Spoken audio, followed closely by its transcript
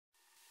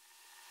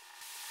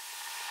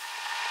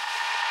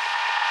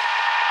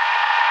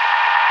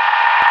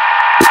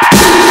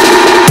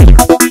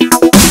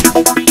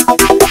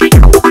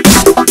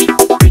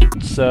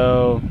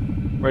So,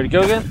 ready to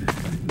go again?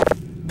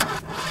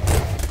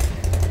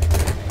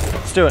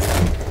 Let's do it.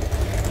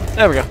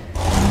 There we go.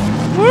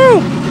 Woo!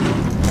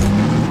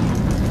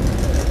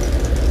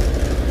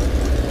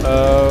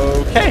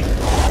 Okay.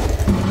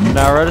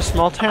 Now we're at a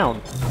small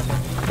town.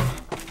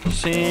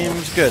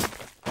 Seems good.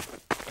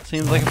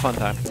 Seems like a fun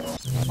time.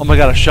 Oh my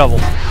god, a shovel.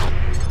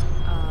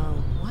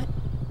 What?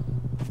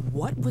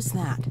 What was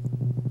that?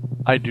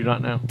 I do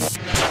not know.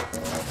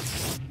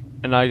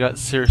 And I got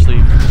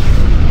seriously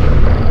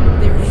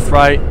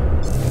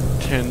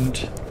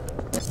frightened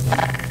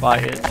by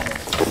it.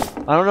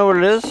 I don't know what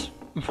it is,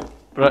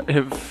 but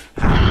if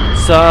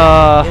there's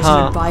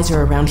an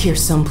advisor around here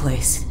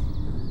someplace.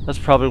 That's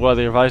probably why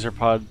the advisor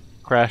pod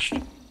crashed.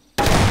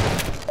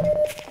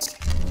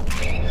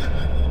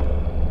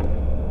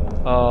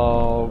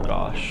 Oh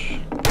gosh.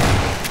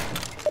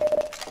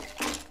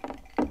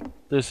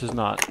 This is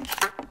not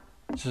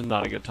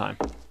a good time.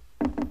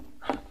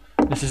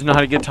 This is not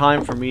a good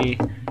time for me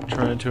to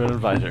turn into an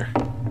advisor.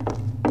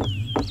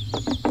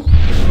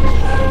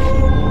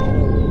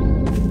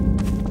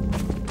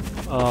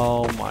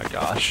 Oh my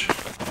gosh.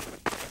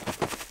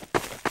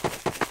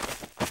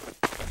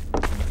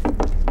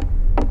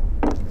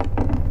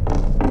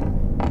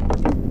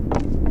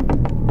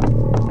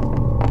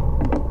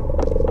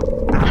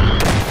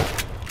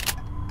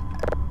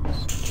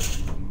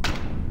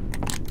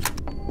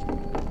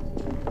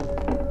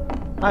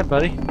 Hi,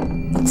 buddy.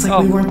 Looks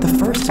like we weren't the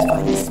first to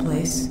find this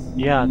place.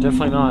 Yeah,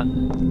 definitely not.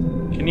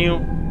 Can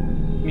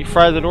you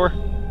fry the door?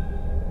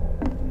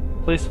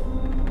 Please?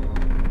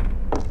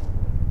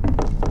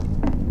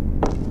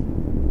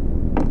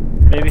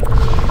 Maybe?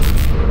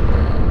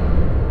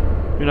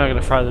 You're not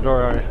gonna fry the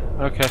door, are you?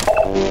 Okay.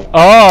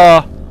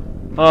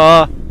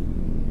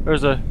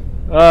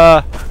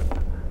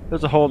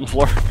 There's a hole in the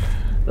floor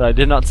that I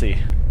did not see.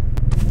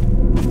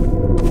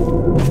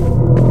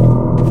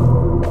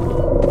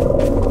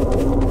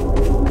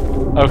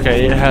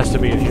 Okay, it has to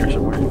be in here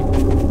somewhere.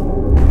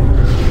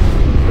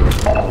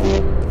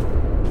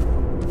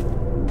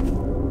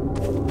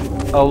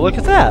 Oh, look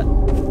at that!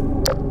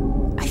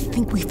 I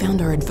think we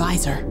found our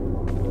advisor.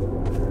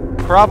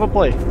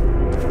 Probably.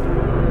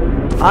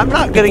 I'm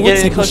not gonna get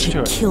any closer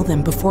to it. Kill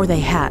them before they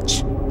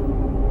hatch.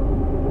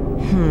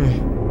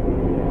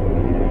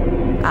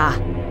 Ah,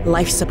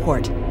 life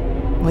support.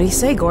 What do you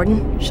say,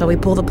 Gordon? Shall we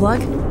pull the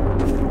plug?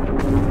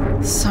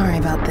 Sorry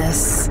about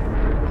this.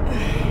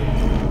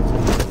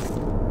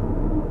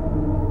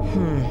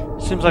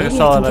 Seems like Maybe a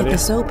solid I can idea. get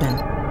this open.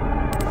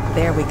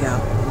 There we go.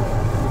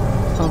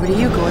 Over to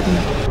you, Gordon.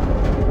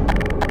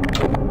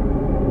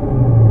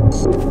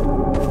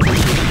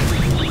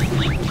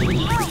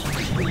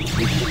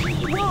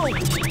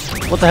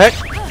 What the heck?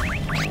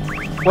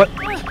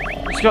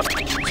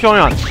 What's going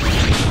on?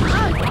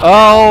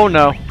 Oh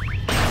no.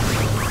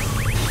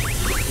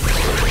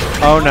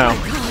 Oh no.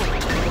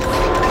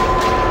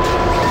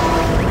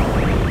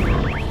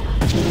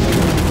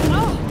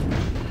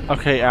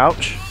 Okay,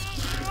 ouch.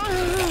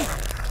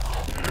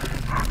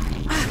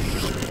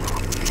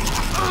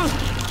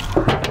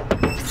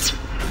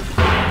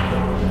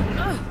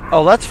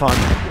 Oh, that's fun.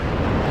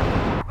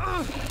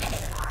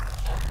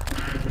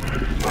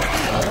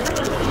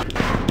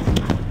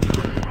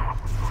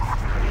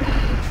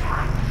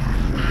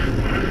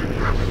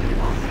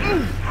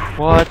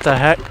 What the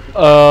heck?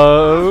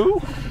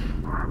 Oh.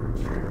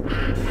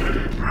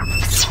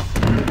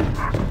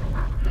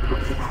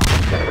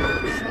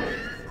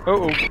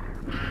 Uh-oh.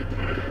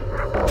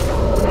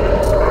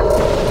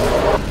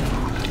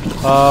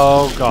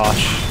 Oh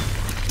gosh.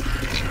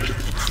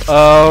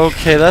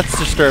 Okay, that's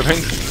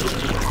disturbing.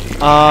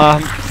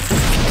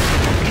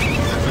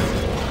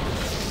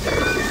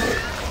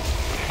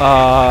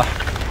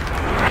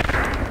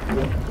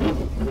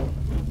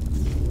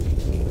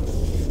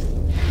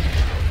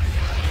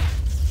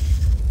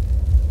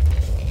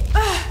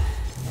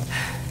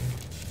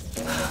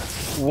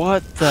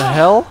 What the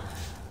hell?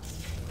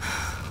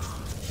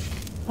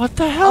 What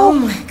the hell? Oh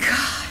my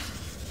god.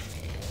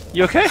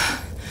 You okay?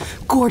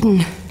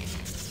 Gordon.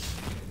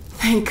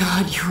 Thank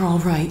God you're all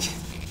right.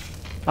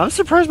 I'm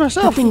surprised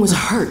myself. That thing was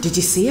hurt. Did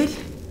you see it?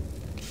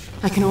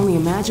 I can only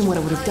imagine what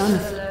it would have done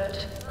if...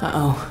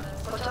 Uh-oh.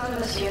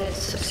 Autonomous units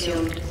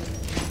subsumed.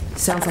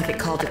 Sounds like it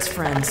called its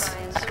friends.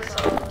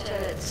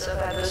 Tenets of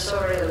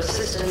adversarial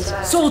assistance.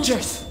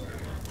 Soldiers!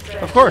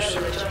 Of course.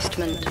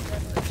 Adjustment.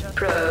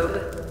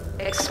 Probe.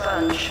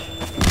 Expunge.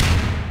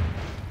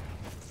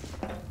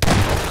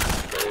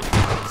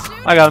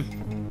 I got him.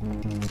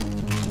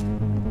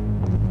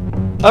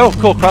 Oh,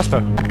 cool,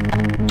 crossbow.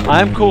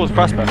 I'm cool with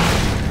crossbow.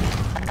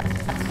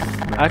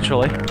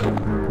 Actually.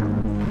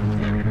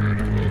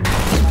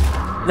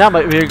 Now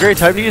might be a great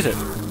time to use it.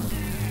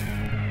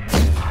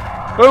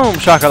 Boom,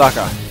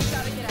 shakalaka.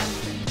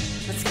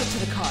 Let's get to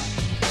the car.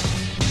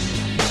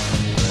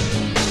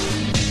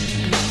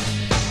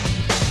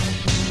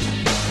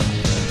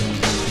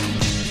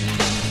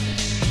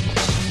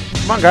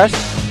 Come on, guys.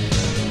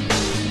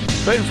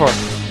 Waiting for it.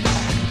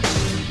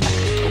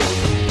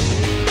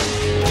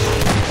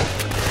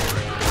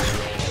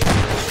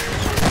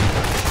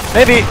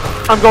 Maybe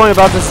I'm going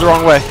about this the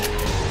wrong way.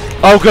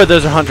 Oh, good,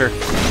 there's a hunter.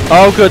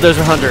 Oh, good, there's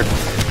a hunter.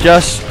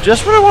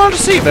 Just what I wanted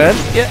to see, man.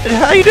 Yeah,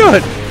 how you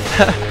doing?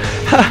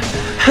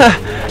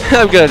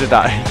 I'm going to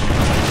die.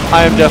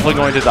 I am definitely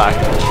going to die.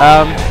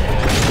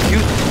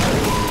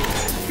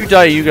 You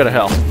die, you go to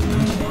hell.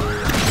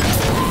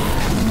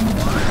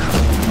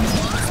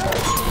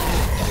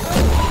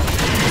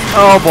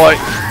 Oh boy.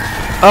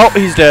 Oh,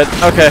 he's dead.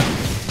 Okay.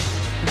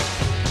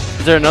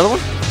 Is there another one?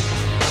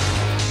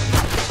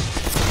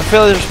 I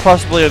feel like there's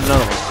possibly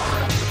another one.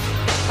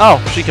 Oh,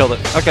 she killed it.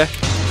 Okay.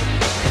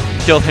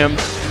 Killed him.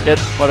 It.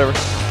 Whatever.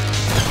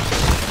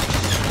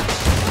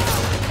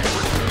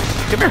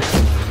 Come here.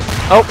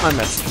 Oh, I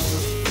missed.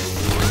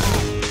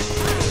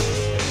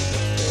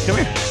 Come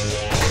here.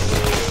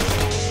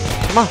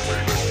 Come on.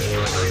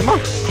 Come on.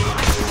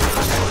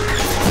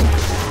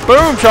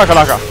 Boom,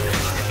 shakalaka.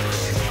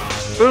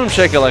 Boom,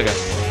 shakalaka.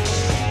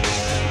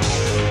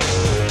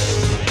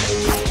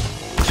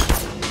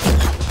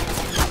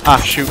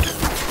 Ah, shoot.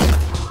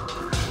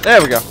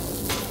 There we go.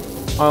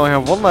 I only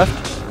have one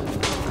left.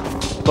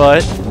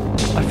 But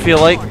I feel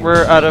like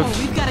we're out of... Oh,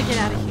 we've got to get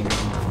out of here.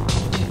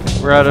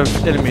 We're out of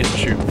enemies to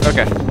shoot.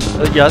 Okay.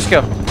 Yeah, let's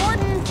go.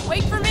 Gordon,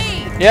 wait for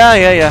me.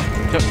 Yeah.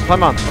 Go,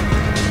 climb on.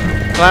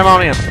 Climb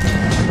on in.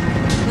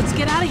 Let's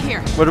get out of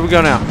here. Where do we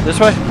go now? This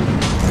way? I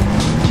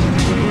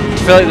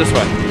feel like this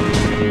way.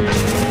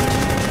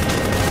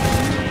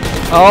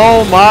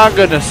 Oh my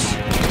goodness.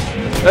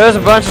 There's a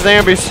bunch of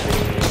zombies.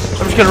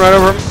 I'm just gonna run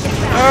over them.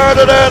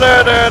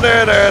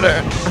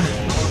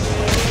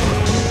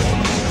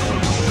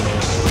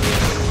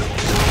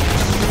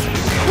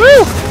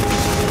 Woo!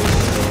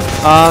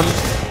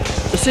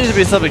 There seems to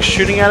be something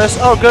shooting at us.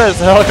 Oh good, it's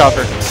a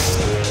helicopter.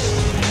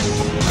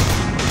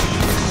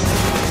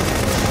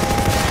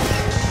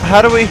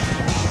 How do we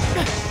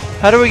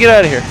get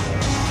out of here?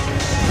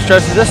 Let's try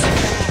to do this.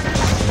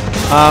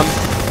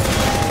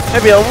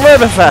 Maybe a little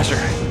bit faster.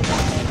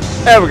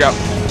 There we go.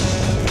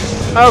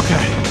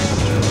 Okay.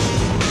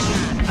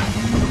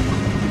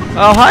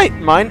 Oh, hi,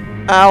 mine.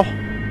 Ow.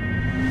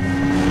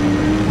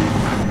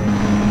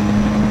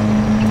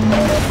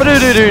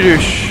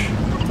 Ba-doo-doo-doo-doosh.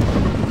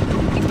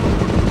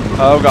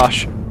 Oh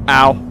gosh.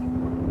 Ow.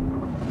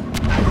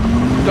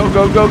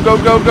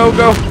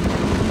 Go.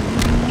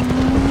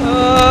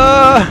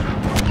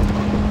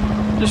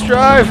 Just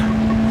drive.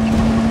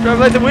 Drive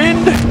like the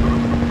wind.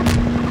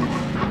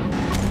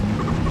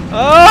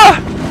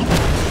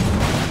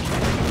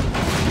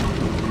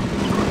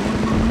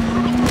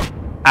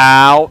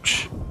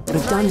 Ouch.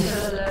 We've done it.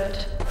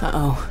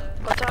 Uh-oh.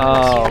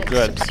 Oh,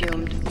 good.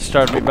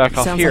 Started me back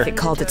off Sounds here. like it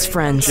called its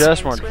friends.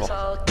 Just wonderful.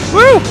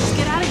 Woo! Let's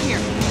get out of here.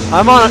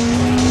 I'm on it.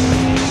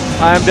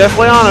 I am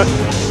definitely on it.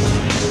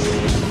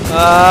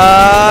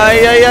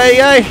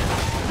 Yay.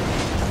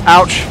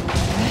 Ouch.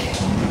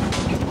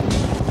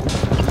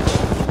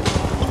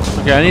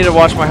 Okay, I need to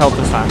watch my health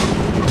this time.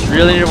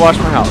 Really need to watch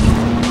my health.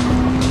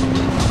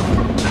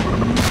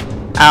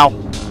 Ow.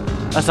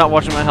 That's not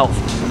watching my health.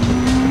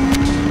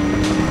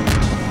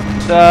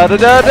 Da.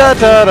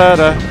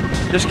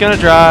 Just gonna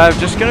drive.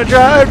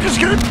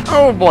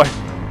 Oh boy.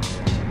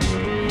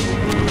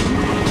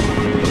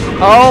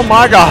 Oh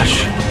my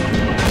gosh.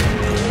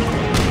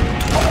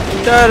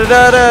 Da.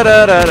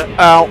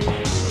 Ow.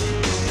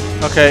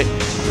 Okay.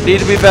 Need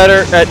to be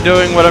better at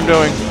doing what I'm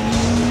doing.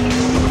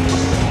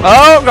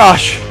 Oh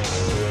gosh.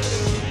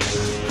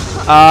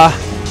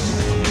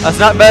 That's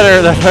not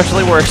better. That's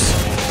actually worse.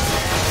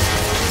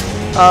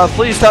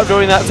 Please stop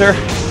doing that, sir.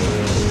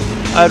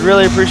 I'd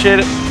really appreciate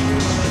it.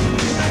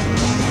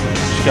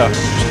 Just go.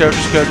 Go.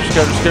 Just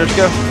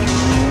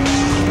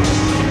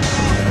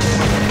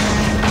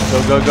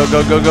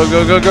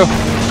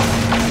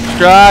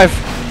drive.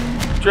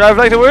 Drive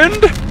like the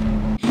wind.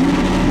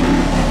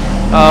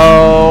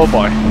 Oh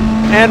boy.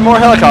 And more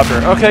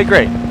helicopter. Okay,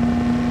 great.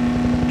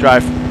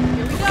 Drive.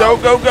 Go.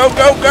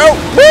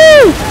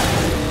 Woo!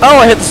 Oh,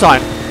 I hit the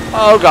sign.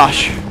 Oh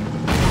gosh.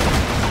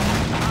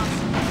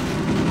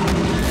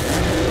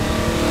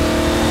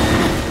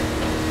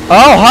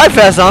 Oh, hi,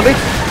 fast zombie.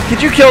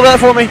 Could you kill that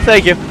for me?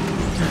 Thank you.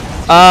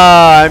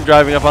 I'm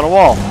driving up on a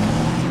wall.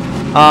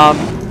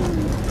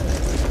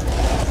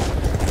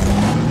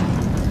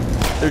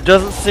 There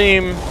doesn't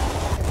seem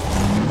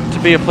to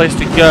be a place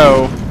to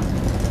go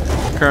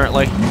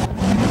currently.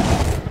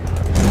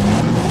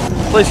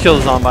 Please kill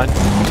the zombie.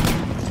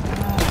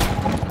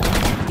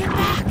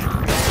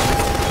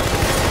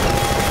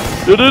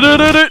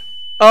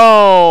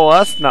 Oh,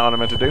 that's not what I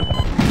meant to do.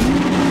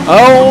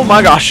 Oh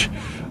my gosh.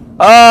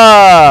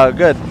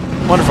 Good.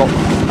 Wonderful.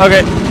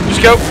 Okay,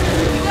 just go.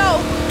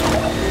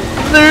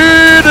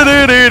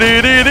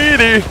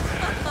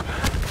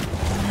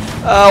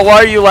 Why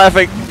are you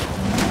laughing?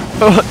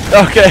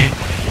 Okay,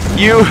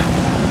 you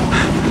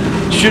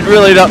should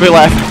really not be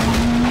laughing.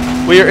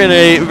 We are in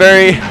a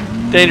very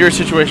dangerous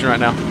situation right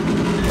now.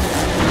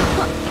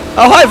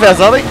 Oh, hi, fast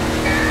zombie.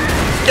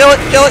 Kill it.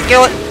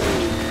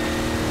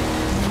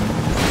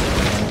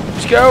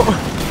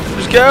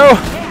 Just go.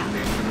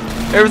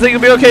 Everything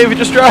will be okay if you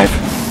just drive.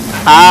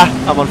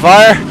 I'm on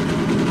fire.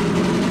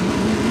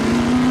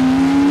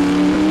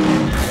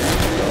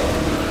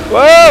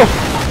 Whoa!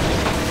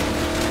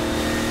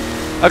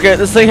 Okay,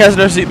 this thing has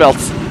no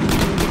seatbelts.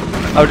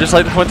 I would just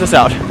like to point this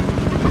out.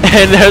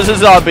 And there's a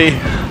zombie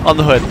on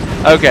the hood.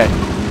 Okay,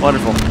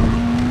 wonderful.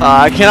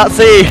 I cannot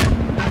see.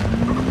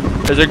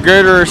 There's a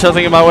girder or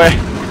something in my way.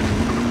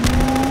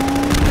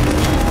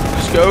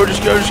 Just go,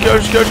 just go, just go,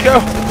 just go, just go.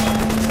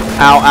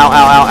 Ow, ow, ow,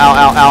 ow, ow,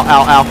 ow, ow,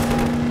 ow, ow.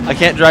 I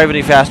can't drive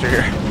any faster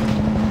here.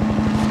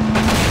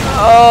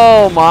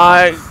 Oh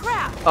my.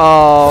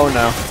 Oh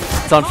no.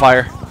 It's on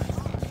fire.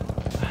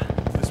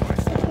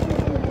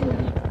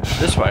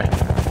 This way.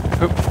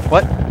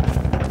 What?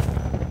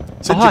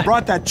 Since you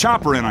brought that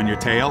chopper in on your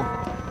tail,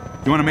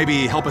 you want to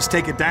maybe help us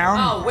take it down?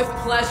 Oh, with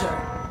pleasure.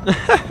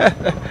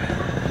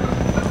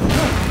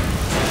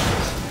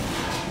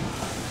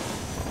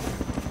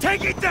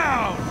 Take it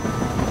down!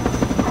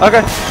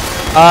 Okay.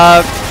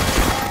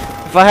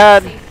 If I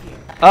had...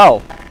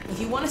 Oh. If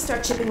you want to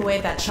start chipping away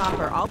at that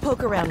chopper, I'll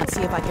poke around and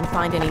see if I can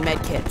find any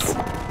med kits.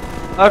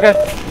 Okay.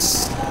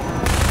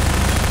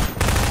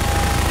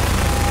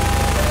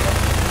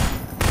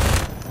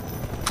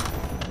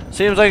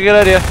 Seems like a good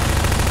idea.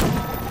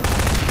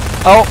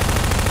 Oh.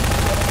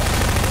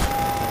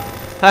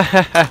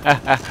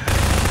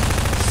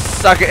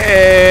 Suck it.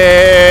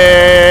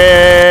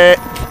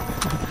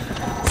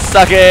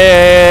 Suck it.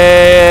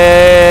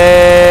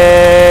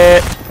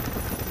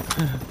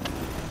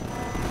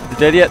 You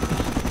dead yet?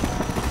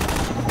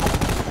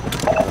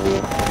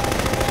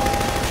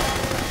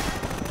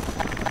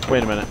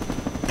 Wait a minute.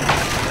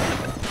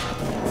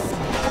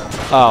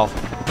 Oh.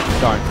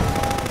 Darn.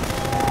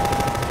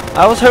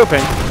 I was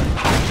hoping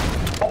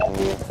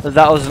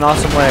that was an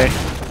awesome way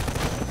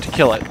to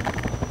kill it.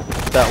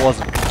 That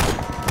wasn't.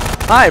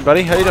 Hi,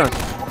 buddy. How you doing?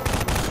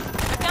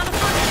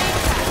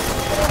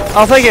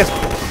 Oh, thank you.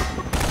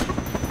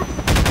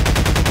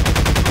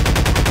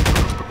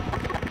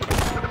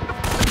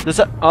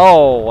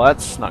 Oh,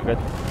 that's not good.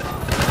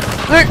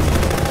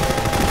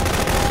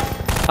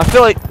 I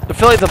feel like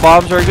the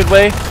bombs are a good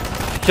way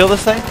to kill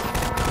this thing.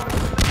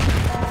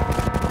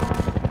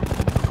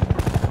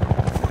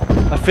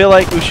 I feel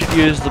like we should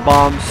use the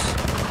bombs.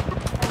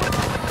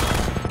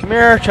 Come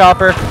here,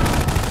 chopper.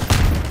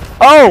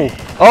 Oh!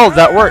 Oh,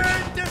 that worked.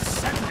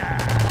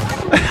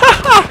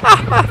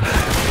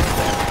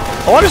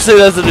 I want to say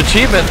that's an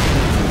achievement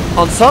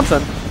on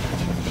something.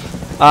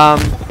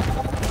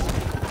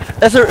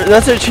 That's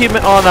an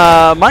achievement on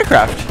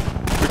Minecraft.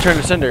 Return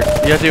to Sender.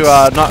 You have to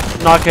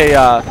knock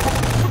a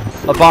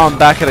bomb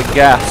back at a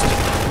ghast.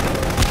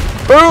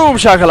 Boom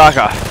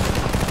shakalaka.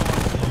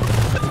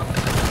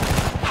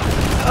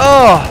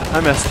 Oh, I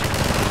missed.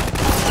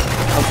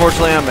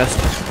 Unfortunately, I missed.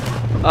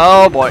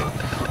 Oh boy.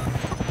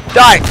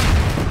 Die!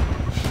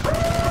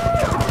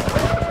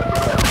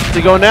 Is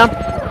he going down?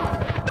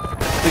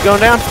 Is he going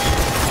down?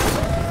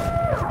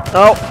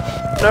 Oh,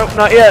 nope,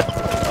 not yet.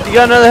 You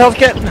got another health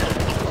kit?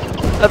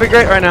 That'd be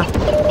great right now.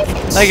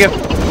 Thank you.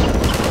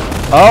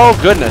 Oh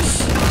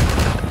goodness.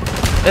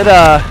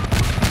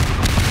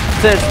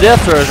 It's its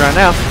death throes right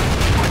now.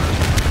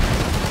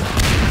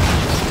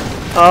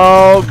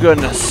 Oh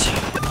goodness.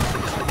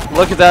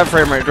 Look at that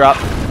frame rate drop.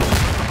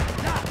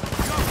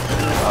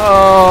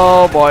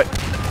 Oh boy.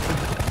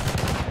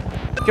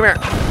 Come here.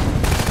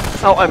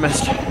 Oh, I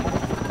missed.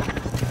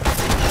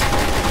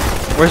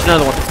 Where's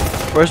another one?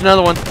 Where's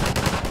another one?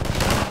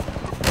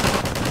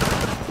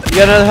 You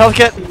got another health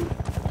kit?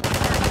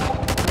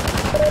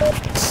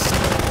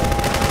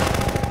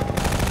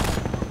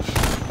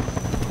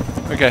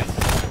 Okay.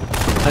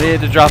 I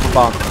needed to drop a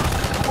bomb.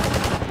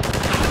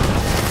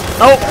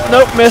 Oh,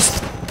 nope,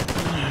 missed.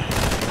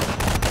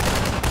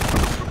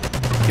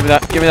 Give me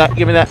that, give me that,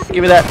 give me that,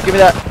 give me that, give me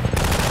that.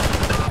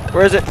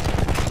 Where is it?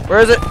 Where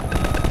is it?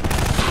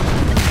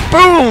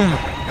 Boom!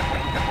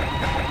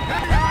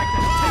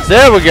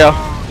 There we go.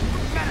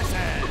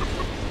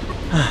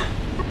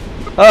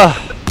 Oh,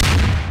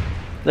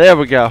 there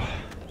we go.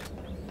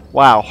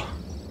 Wow.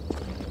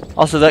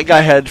 Also, that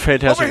guy had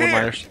fantastic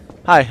one-liners.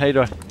 Hi, how you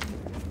doing?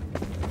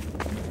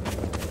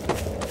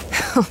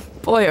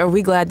 Boy, are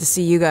we glad to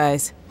see you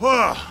guys.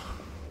 Whoa.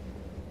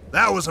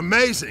 That was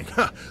amazing.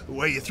 The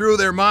way you threw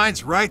their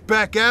minds right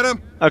back at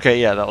them.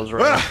 Okay, yeah, that was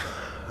right. Well,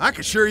 I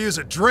could sure use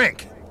a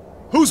drink.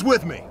 Who's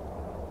with me?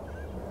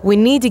 We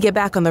need to get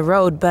back on the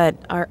road, but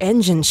our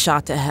engine's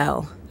shot to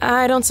hell.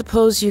 I don't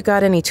suppose you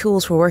got any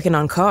tools for working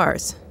on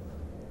cars.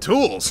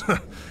 Tools?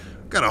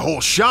 Got a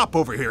whole shop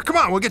over here. Come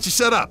on, we'll get you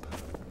set up.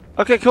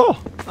 Okay, cool.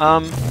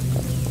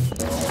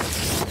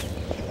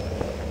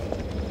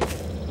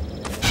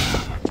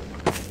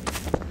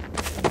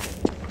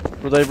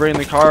 Will they bring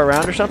the car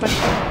around or something?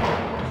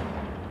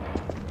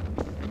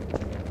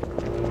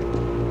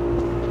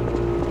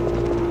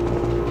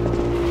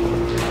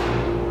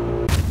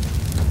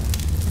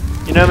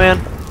 You know, man.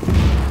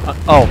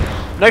 Oh,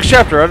 next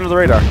chapter, Under the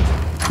Radar.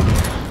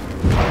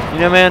 You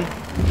know, man.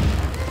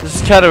 This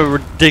is kind of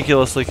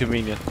ridiculously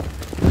convenient.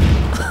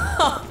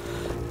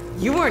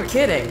 You weren't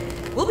kidding.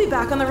 We'll be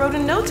back on the road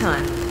in no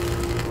time.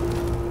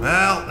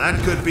 Well,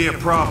 that could be a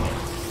problem.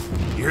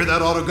 You hear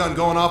that autogun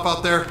going off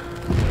out there?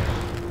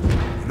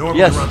 We normally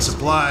Yes. run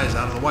supplies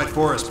out of the White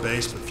Forest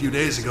base, but a few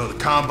days ago the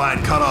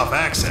Combine cut off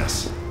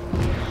access.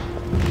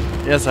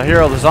 Yes, I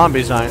hear all the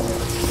zombies dying.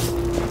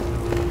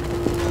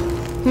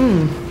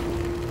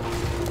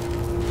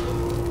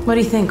 What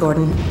do you think,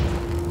 Gordon?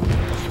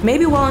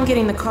 Maybe while I'm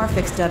getting the car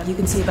fixed up, you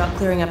can see about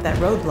clearing up that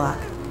roadblock.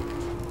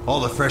 All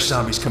the fresh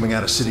zombies coming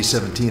out of City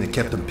 17 have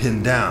kept them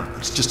pinned down.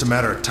 It's just a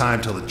matter of time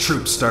till the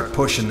troops start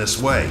pushing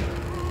this way.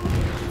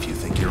 If you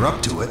think you're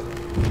up to it,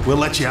 we'll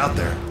let you out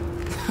there.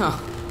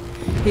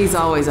 He's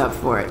always up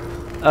for it.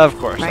 Of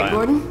course I Right, am.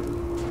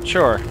 Gordon?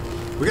 Sure.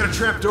 We got a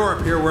trap door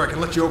up here where I can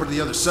let you over to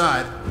the other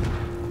side.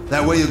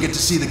 That way you'll get to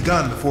see the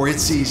gun before it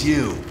sees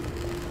you.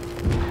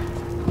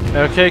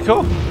 Okay,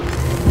 cool.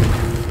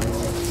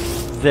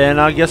 Then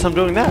I guess I'm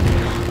doing that.